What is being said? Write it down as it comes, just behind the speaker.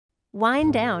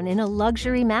Wind down in a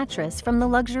luxury mattress from the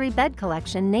luxury bed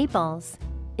collection Naples.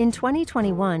 In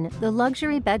 2021, the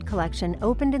luxury bed collection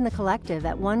opened in the Collective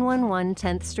at 111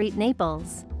 10th Street,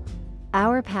 Naples.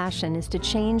 Our passion is to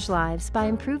change lives by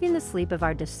improving the sleep of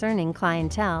our discerning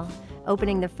clientele.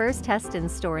 Opening the first test-in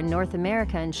store in North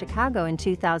America in Chicago in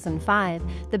 2005,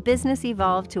 the business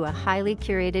evolved to a highly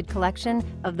curated collection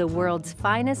of the world's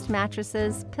finest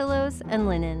mattresses, pillows, and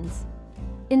linens.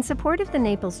 In support of the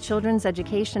Naples Children's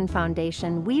Education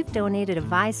Foundation, we've donated a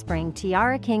Vispring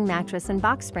Tiara King mattress and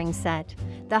box spring set.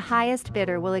 The highest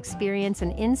bidder will experience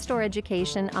an in-store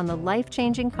education on the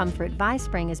life-changing comfort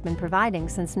Vispring has been providing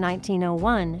since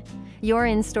 1901. Your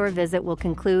in-store visit will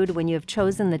conclude when you have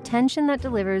chosen the tension that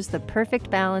delivers the perfect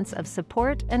balance of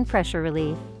support and pressure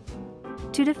relief.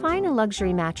 To define a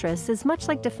luxury mattress is much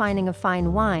like defining a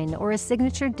fine wine or a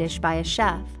signature dish by a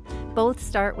chef. Both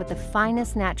start with the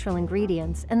finest natural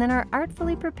ingredients and then are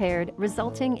artfully prepared,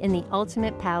 resulting in the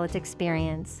ultimate palate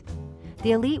experience.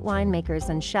 The elite winemakers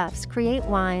and chefs create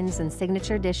wines and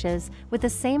signature dishes with the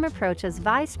same approach as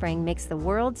Vispring makes the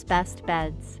world's best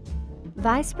beds.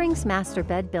 Vispring's master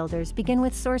bed builders begin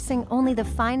with sourcing only the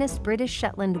finest British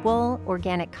Shetland wool,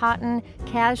 organic cotton,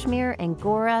 cashmere,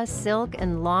 angora, silk,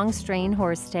 and long-strand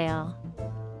horsetail.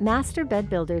 Master bed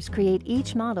builders create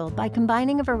each model by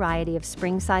combining a variety of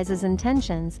spring sizes and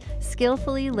tensions,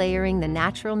 skillfully layering the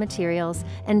natural materials,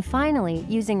 and finally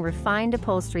using refined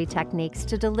upholstery techniques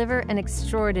to deliver an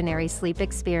extraordinary sleep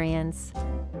experience.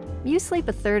 You sleep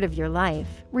a third of your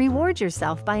life. Reward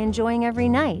yourself by enjoying every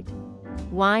night.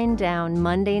 Wind down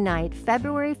Monday night,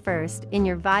 February 1st in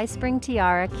your Vispring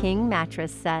Tiara King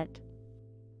mattress set.